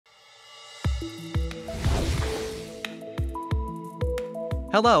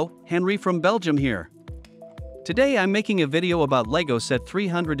Hello, Henry from Belgium here. Today I'm making a video about Legoset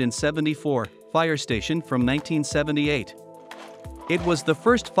 374 fire station from 1978. It was the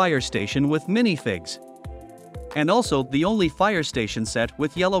first fire station with minifigs. And also the only fire station set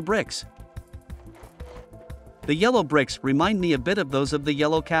with yellow bricks. The yellow bricks remind me a bit of those of the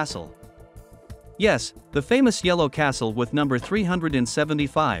Yellow Castle. Yes, the famous Yellow Castle with number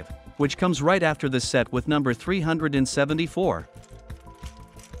 375, which comes right after the set with number 374.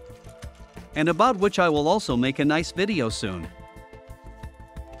 And about which I will also make a nice video soon.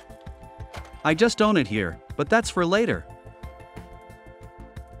 I just own it here, but that's for later.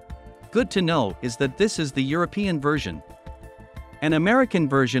 Good to know is that this is the European version. An American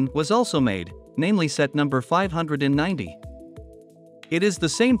version was also made, namely set number 590. It is the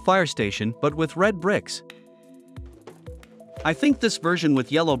same fire station but with red bricks. I think this version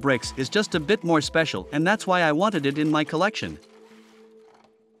with yellow bricks is just a bit more special, and that's why I wanted it in my collection.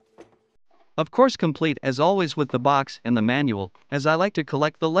 Of course, complete as always with the box and the manual, as I like to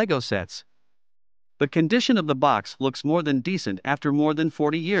collect the Lego sets. The condition of the box looks more than decent after more than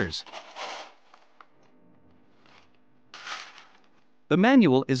 40 years. The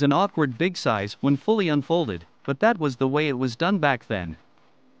manual is an awkward big size when fully unfolded, but that was the way it was done back then.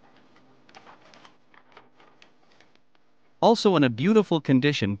 Also in a beautiful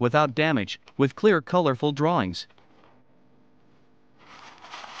condition without damage, with clear colorful drawings.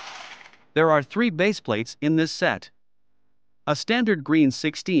 There are 3 base plates in this set. A standard green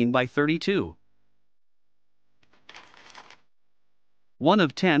 16 by 32. One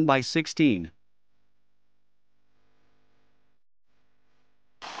of 10 by 16.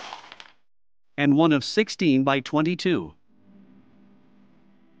 And one of 16 by 22.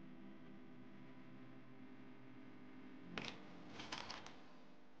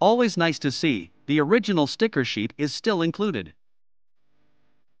 Always nice to see, the original sticker sheet is still included.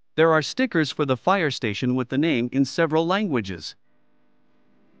 There are stickers for the fire station with the name in several languages.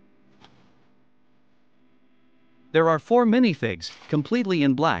 There are 4 minifigs, completely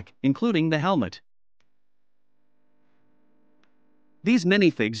in black, including the helmet. These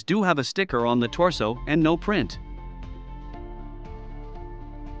minifigs do have a sticker on the torso and no print.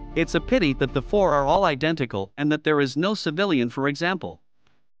 It's a pity that the 4 are all identical and that there is no civilian, for example.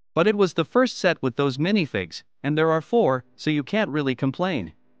 But it was the first set with those minifigs, and there are 4, so you can't really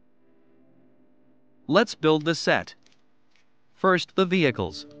complain. Let's build the set. First, the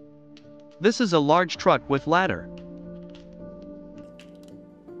vehicles. This is a large truck with ladder.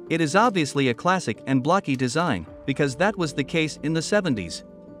 It is obviously a classic and blocky design, because that was the case in the 70s.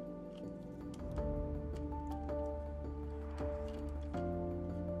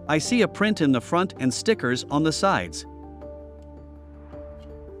 I see a print in the front and stickers on the sides.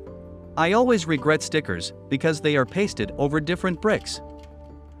 I always regret stickers, because they are pasted over different bricks.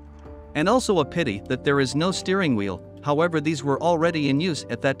 And also a pity that there is no steering wheel, however these were already in use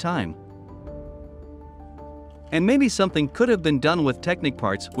at that time. And maybe something could have been done with Technic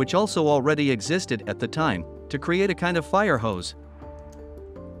parts which also already existed at the time, to create a kind of fire hose.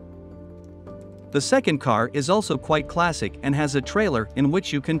 The second car is also quite classic and has a trailer in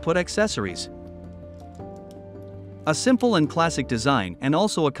which you can put accessories. A simple and classic design, and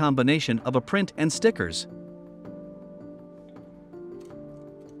also a combination of a print and stickers.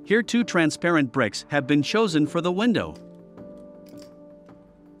 Here 2 transparent bricks have been chosen for the window.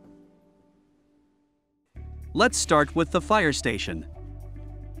 Let's start with the fire station.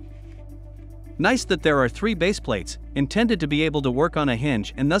 Nice that there are 3 base plates, intended to be able to work on a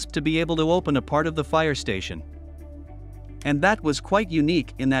hinge and thus to be able to open a part of the fire station. And that was quite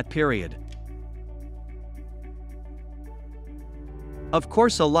unique in that period. Of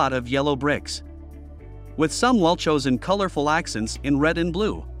course, a lot of yellow bricks. With some well-chosen colorful accents in red and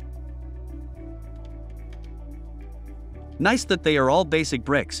blue. Nice that they are all basic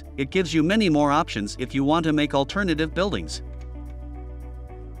bricks, it gives you many more options if you want to make alternative buildings.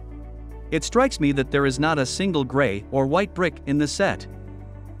 It strikes me that there is not a single gray or white brick in the set.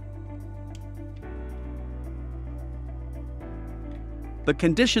 The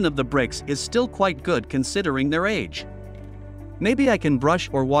condition of the bricks is still quite good considering their age. Maybe I can brush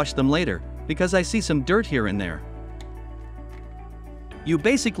or wash them later, because I see some dirt here and there. You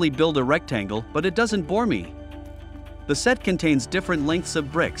basically build a rectangle, but it doesn't bore me. The set contains different lengths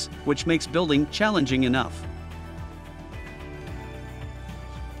of bricks, which makes building challenging enough.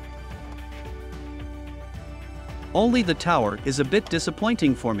 Only the tower is a bit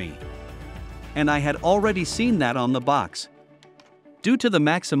disappointing for me. And I had already seen that on the box. Due to the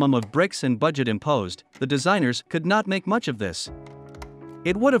maximum of bricks and budget imposed, the designers could not make much of this.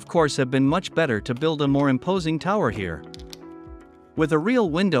 It would of course have been much better to build a more imposing tower here, with a real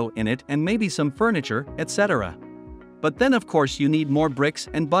window in it and maybe some furniture, etc. But then of course you need more bricks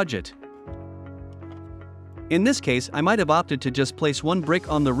and budget. In this case I might have opted to just place one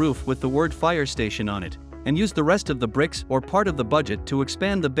brick on the roof with the word fire station on it, and use the rest of the bricks or part of the budget to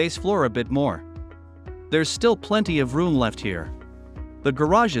expand the base floor a bit more. There's still plenty of room left here. The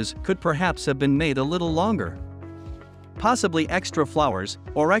garages could perhaps have been made a little longer. Possibly extra flowers,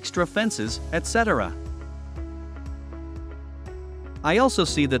 or extra fences, etc. I also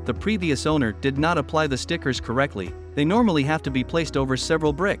see that the previous owner did not apply the stickers correctly. They normally have to be placed over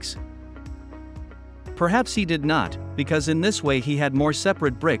several bricks. Perhaps he did not, because in this way he had more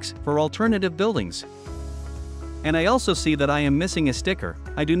separate bricks for alternative buildings. And I also see that I am missing a sticker.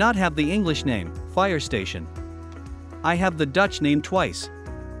 I do not have the English name, fire station. I have the Dutch name twice.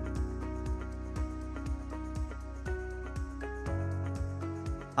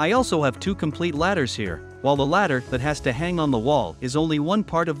 I also have two complete ladders here, while the ladder that has to hang on the wall is only one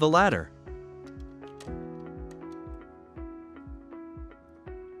part of the ladder.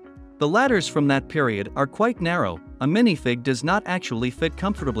 The ladders from that period are quite narrow. A minifig does not actually fit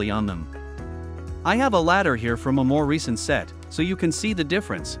comfortably on them. I have a ladder here from a more recent set, so you can see the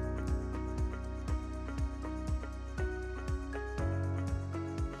difference.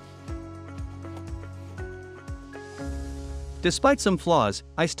 Despite some flaws,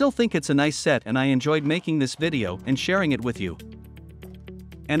 I still think it's a nice set and I enjoyed making this video and sharing it with you.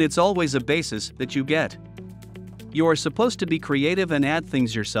 And it's always a basis that you get. You are supposed to be creative and add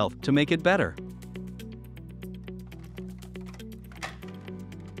things yourself to make it better.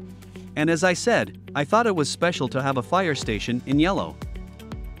 And as I said, I thought it was special to have a fire station in yellow.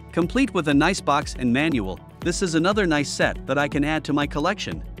 Complete with a nice box and manual, this is another nice set that I can add to my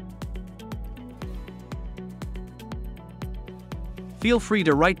collection. Feel free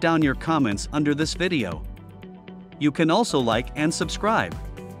to write down your comments under this video. You can also like and subscribe.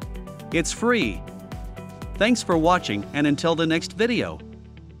 It's free. Thanks for watching and until the next video.